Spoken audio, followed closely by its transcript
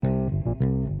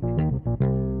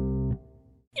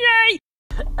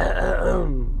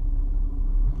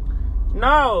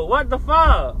No, what the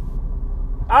fuck?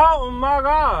 Oh my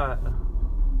God.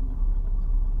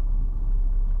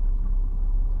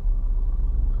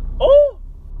 Oh!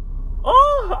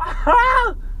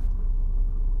 Oh!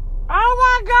 Oh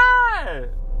my God!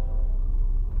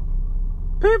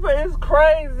 People is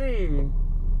crazy.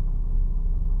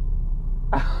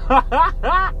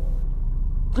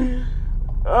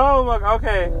 Oh my God.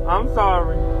 Okay, I'm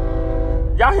sorry.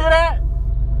 Y'all hear that?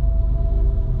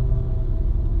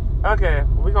 Okay,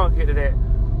 we're gonna get to that.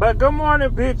 But good morning,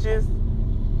 bitches.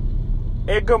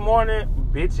 And good morning,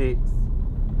 bitches.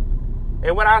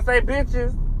 And when I say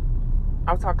bitches,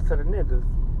 I'm talking to the niggas.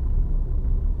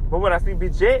 But when I see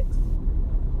bitchettes,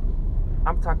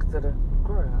 I'm talking to the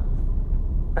girls.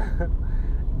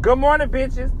 Good morning,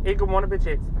 bitches. And good morning,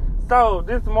 bitchettes. So,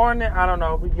 this morning, I don't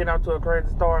know, we get out to a crazy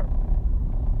start.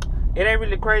 It ain't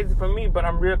really crazy for me, but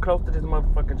I'm real close to this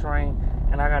motherfucking train.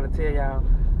 And I gotta tell y'all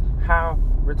how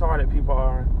retarded people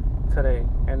are today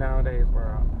and nowadays,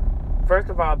 bro. First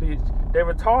of all, bitch, they're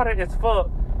retarded as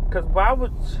fuck. Cause why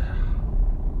would...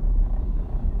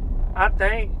 I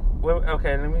think... Well,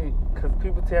 okay, cause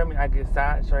people tell me I get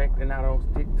sidetracked and I don't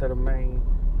stick to the main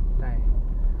thing.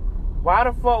 Why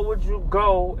the fuck would you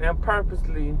go and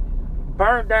purposely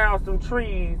burn down some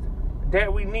trees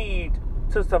that we need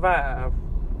to survive?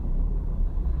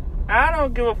 I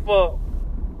don't give a fuck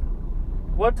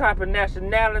what type of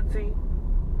nationality,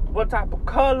 what type of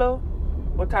color,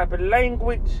 what type of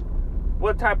language,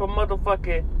 what type of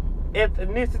motherfucking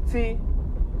ethnicity.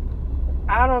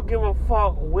 I don't give a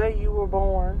fuck where you were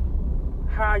born,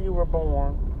 how you were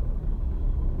born,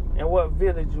 and what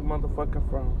village you motherfucking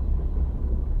from.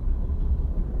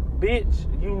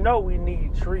 Bitch, you know we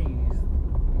need trees,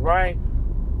 right?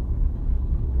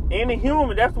 Any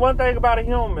human, that's one thing about a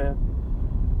human.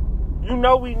 You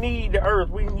know we need the earth.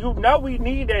 You know we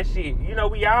need that shit. You know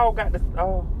we all got this.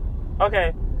 Oh,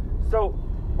 okay. So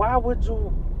why would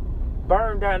you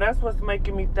burn down? That's what's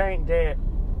making me think that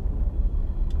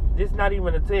this not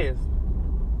even a test.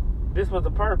 This was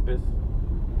a purpose.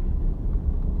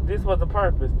 This was a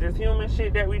purpose. This human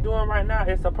shit that we doing right now,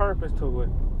 it's a purpose to it.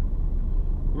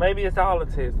 Maybe it's all a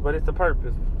test, but it's a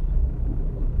purpose.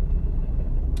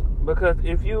 Because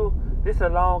if you... This is a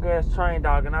long-ass train,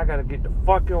 dog, and I gotta get the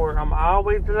fucking work. I'm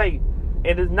always late.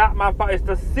 And it's not my fault. It's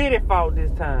the city fault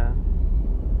this time.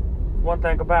 One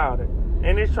thing about it.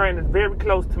 And this train is very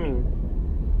close to me.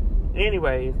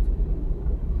 Anyways.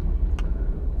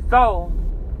 So,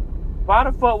 why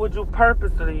the fuck would you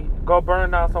purposely go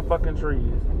burn down some fucking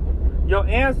trees? Your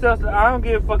ancestors, I don't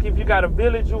give a fuck if you got a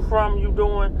village you from, you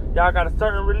doing, y'all got a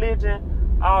certain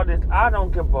religion, all this. I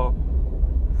don't give a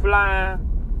flying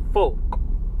fuck.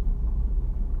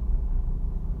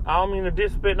 I don't mean to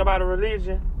disrespect nobody's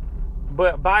religion,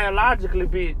 but biologically,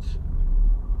 bitch,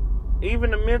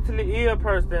 even a mentally ill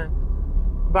person,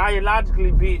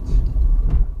 biologically, bitch,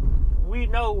 we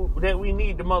know that we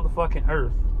need the motherfucking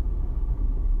earth.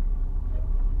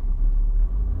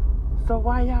 So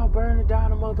why y'all burning down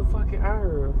the motherfucking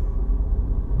earth?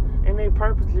 And they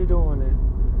purposely doing it.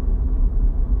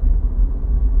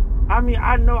 I mean,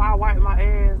 I know I wipe my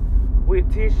ass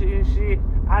with tissue and shit.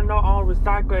 I know I don't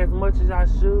recycle as much as I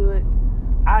should.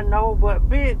 I know, but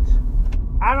bitch,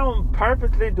 I don't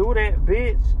purposely do that,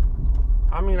 bitch.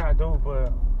 I mean, I do,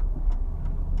 but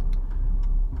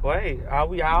wait, are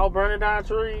we all burning down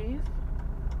trees?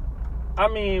 I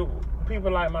mean,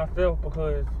 people like myself,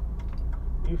 because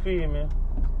you feel me?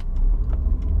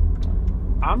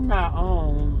 I'm not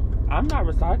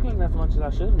recycling as much as I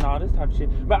should and all this type of shit.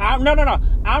 But I'm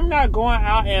not going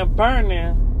out and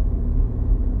burning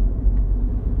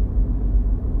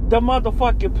the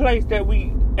motherfucking place that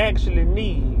we actually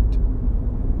need.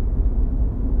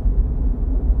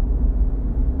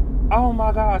 Oh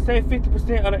my God, say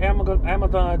 50% of the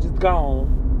Amazon just gone.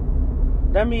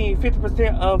 That means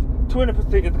 50% of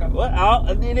 20% is gone. What?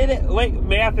 Wait,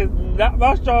 math is not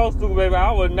my strong suit, baby.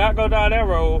 I would not go down that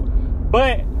road.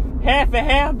 But half and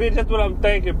half, bitch, that's what I'm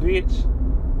thinking, bitch.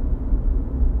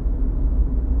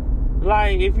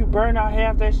 Like, if you burn out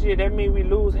half that shit, that means we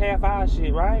lose half our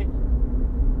shit, right?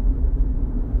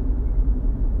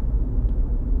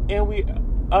 And we,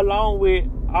 along with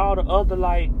all the other,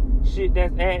 like, shit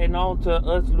that's adding on to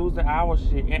us losing our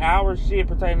shit. And our shit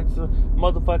pertaining to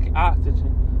motherfuceen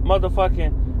oxygen,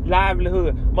 motherfucking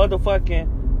livelihood,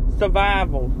 motherfucking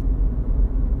survival.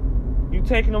 You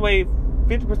taking away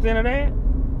 50% of that?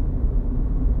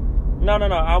 No,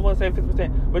 I wouldn't say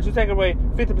 50%. But you taking away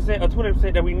 50% or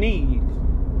 20% that we need.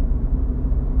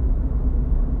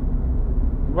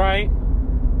 Right?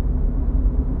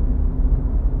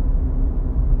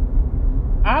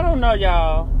 I don't know,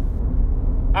 y'all.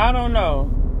 I don't know.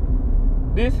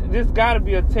 This gotta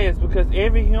be a test because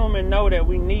every human know that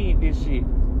we need this shit.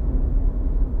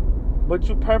 But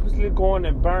you purposely going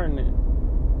and burning it.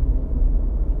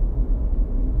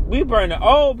 We burning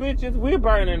old bitches. We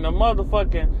burning our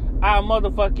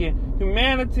motherfucking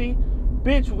humanity.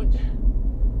 Bitch,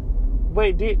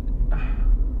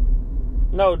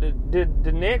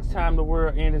 the next time the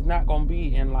world ends is not gonna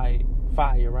be in like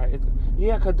fire, right?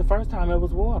 Cause the first time it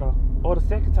was water. Or the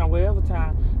second time,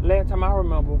 last time I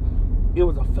remember, it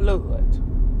was a flood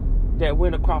that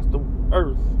went across the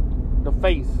earth, the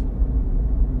face,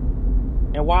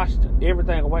 and washed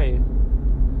everything away.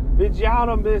 Bitch, y'all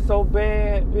done been so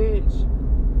bad, bitch.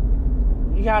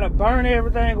 You gotta burn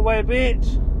everything away,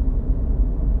 bitch.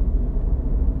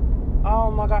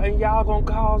 Oh my God, and y'all gonna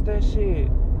cause that shit.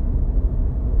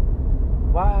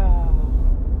 Wow.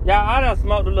 Y'all, I done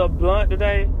smoked a little blunt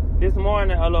this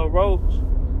morning, a little roach.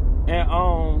 And,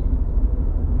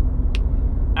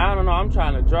 I don't know, I'm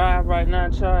trying to drive right now,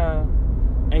 child.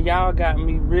 And y'all got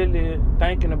me really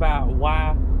thinking about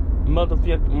why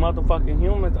motherfucking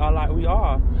humans are like we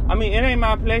are. I mean, it ain't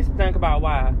my place to think about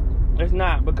why. It's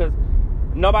not, because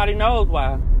nobody knows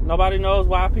why. Nobody knows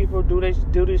why people do this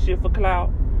shit for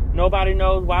clout. Nobody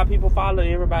knows why people follow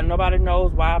everybody. Nobody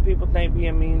knows why people think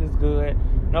being mean is good.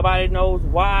 Nobody knows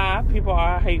why people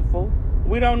are hateful.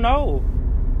 We don't know.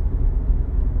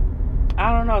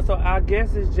 I don't know. So I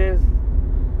guess it's just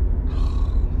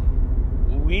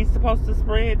we supposed to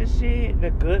spread the shit,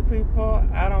 the good people.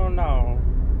 I don't know.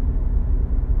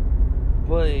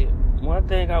 But one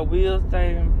thing I will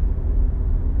say,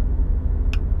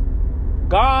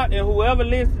 God and whoever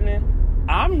listening,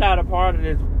 I'm not a part of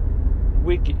this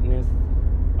wickedness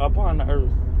upon the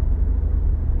earth.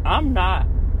 I'm not.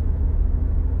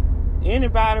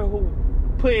 Anybody who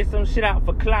put some shit out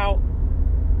for clout,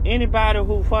 anybody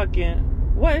who fucking,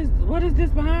 what is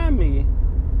this behind me?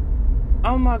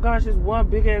 Oh my gosh, it's one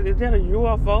big ass, is that a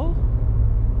UFO?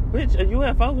 Bitch, a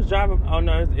UFO was driving, oh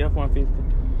no, it's the F-150.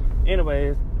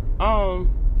 Anyways,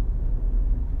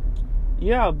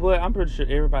 yeah, but I'm pretty sure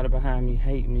everybody behind me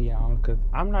hate me, y'all, because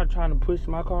I'm not trying to push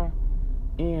my car,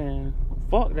 and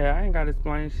fuck that, I ain't gotta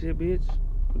explain shit, bitch.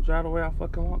 Drive the way I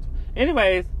fucking want to.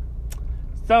 Anyways,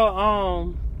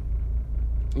 so,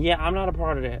 yeah, I'm not a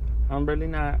part of that. I'm really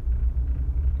not.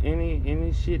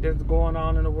 Any shit that's going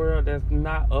on in the world that's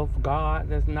not of God,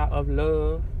 that's not of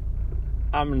love,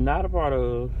 I'm not a part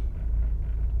of.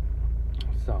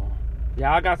 So,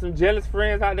 y'all got some jealous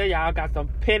friends out there. Y'all got some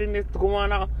pettiness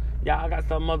going on. Y'all got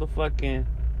some motherfucking,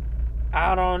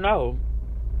 I don't know,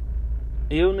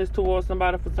 illness towards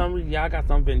somebody for some reason. Y'all got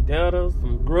some vendettas,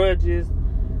 some grudges.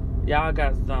 Y'all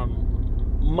got some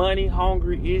money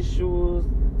hungry issues.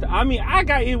 I mean, I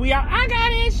got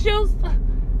issues.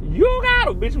 You got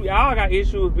them, bitch. We all got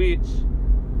issues, bitch.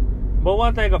 But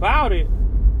one thing about it,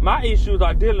 my issues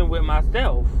are dealing with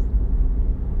myself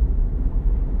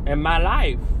and my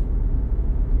life.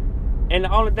 And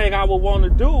the only thing I would want to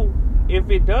do, if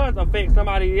it does affect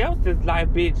somebody else's life,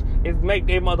 bitch, is make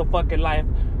their motherfucking life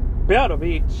better,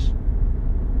 bitch.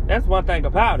 That's one thing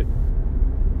about it.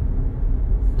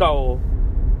 So,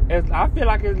 I feel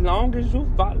like as long as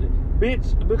you follow,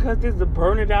 bitch, because this is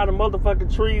burning down the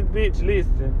motherfucking trees, bitch,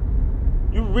 listen.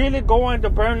 You really going to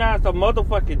burn down some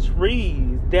motherfucking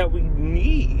trees that we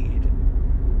need,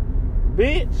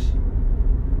 bitch.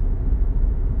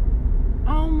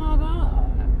 Oh my God.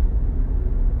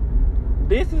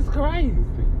 This is crazy.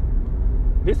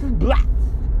 This is black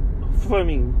for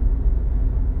me.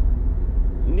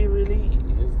 It really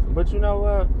is. But you know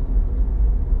what?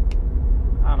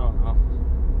 I don't know.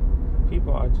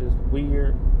 People are just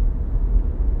weird.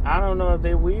 I don't know if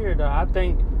they're weird though. I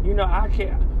think, I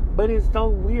can't. But it's so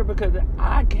weird because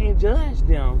I can't judge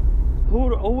them.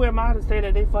 Who am I to say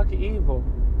that they fucking evil?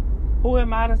 Who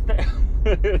am I to say?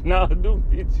 No, them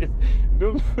bitches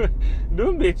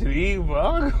evil.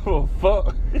 I don't give a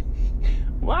fuck.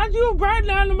 Why'd you burn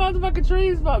down the motherfucking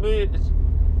trees for, bitch?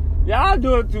 Y'all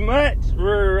doing too much,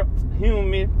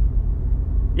 human.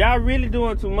 Y'all really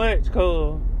doing too much,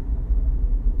 cuz.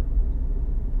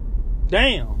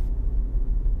 Damn.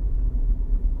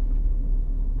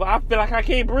 But I feel like I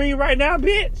can't breathe right now,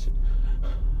 bitch.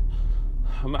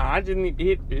 I just need to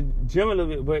hit the gym a little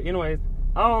bit. But anyways,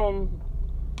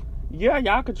 yeah,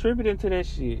 y'all contributing to that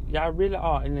shit. Y'all really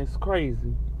are, and it's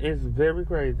crazy. It's very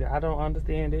crazy. I don't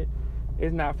understand it.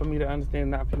 It's not for me to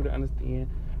understand, not for you to understand.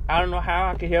 I don't know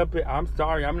how I can help it. I'm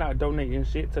sorry. I'm not donating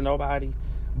shit to nobody.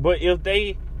 But if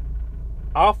they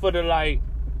offer to, like,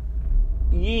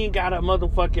 you ain't got a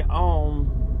motherfucking,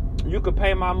 you could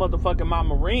pay my motherfucking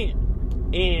mama rent,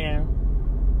 and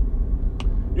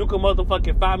you can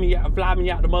motherfucking fly me out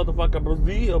to motherfucking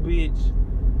Brazil, bitch.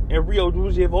 in Rio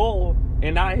de Janeiro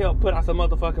and I help put out some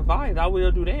motherfucking fires, I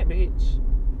will do that, bitch.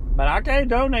 But I can't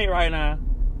donate right now.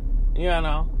 You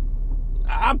know.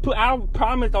 I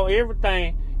promise on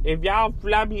everything. If y'all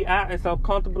fly me out in some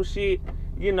comfortable shit,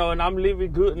 you know, and I'm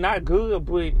living good, not good,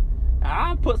 but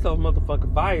I'll put some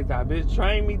motherfucking fires out, bitch.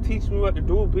 Train me, teach me what to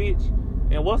do, bitch.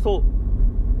 And what's up?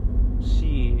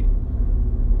 Shit.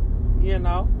 You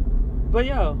know? But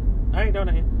yo, I ain't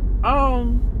donating.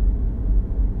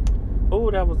 Oh,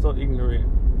 that was so ignorant.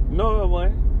 No, it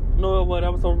wasn't. No, it wasn't.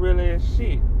 That was some real ass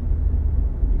shit.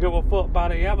 Give a fuck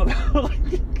about the Amazon.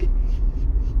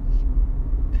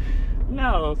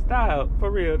 No, stop.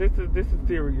 For real. This is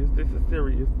serious. This is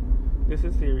serious. This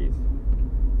is serious.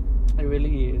 It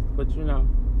really is. But you know,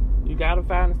 you gotta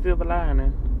find a silver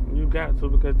lining. You got to,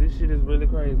 because this shit is really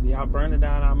crazy. Y'all burning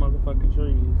down our motherfucking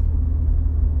trees.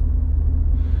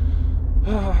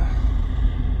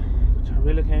 But I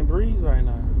really can't breathe right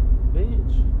now,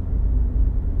 bitch.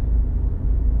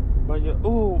 But you,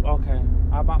 ooh, okay.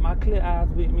 I bought my clear eyes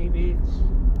with me,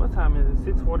 bitch. What time is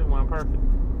it? 6:41. Perfect.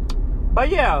 But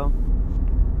yeah.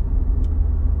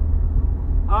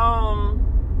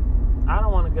 I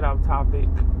don't want to get off topic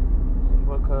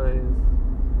because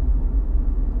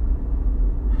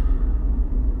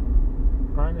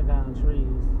burning down trees.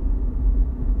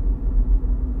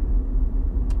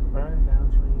 Burning down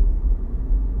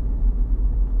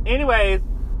trees. Anyways,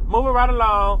 moving right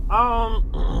along.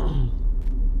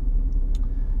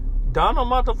 Donald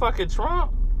motherfucking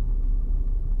Trump.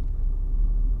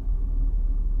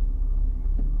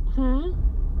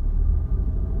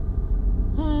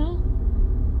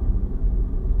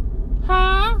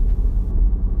 Huh?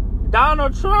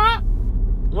 Donald Trump?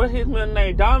 What's his middle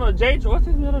name? Donald J. What's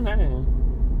his middle name?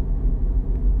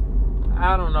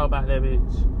 I don't know about that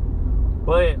bitch.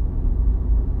 But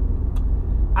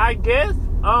I guess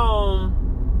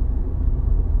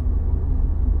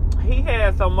he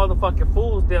had some motherfucking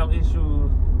food stamp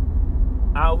issues.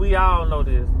 We all know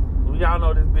this. We all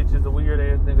know this bitch is a weird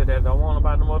ass nigga that don't want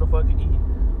nobody to motherfucking eat,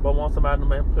 but want somebody to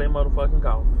play motherfucking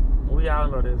golf. We all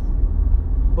know this.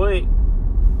 But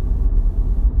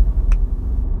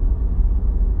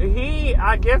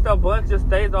I guess a bunch of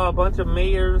states or a bunch of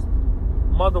mayors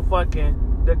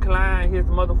motherfucking decline his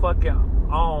motherfucking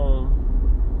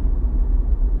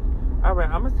Alright,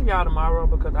 I'm gonna see y'all tomorrow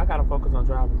because I gotta focus on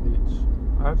driving, bitch.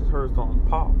 I just heard something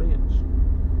pop, bitch.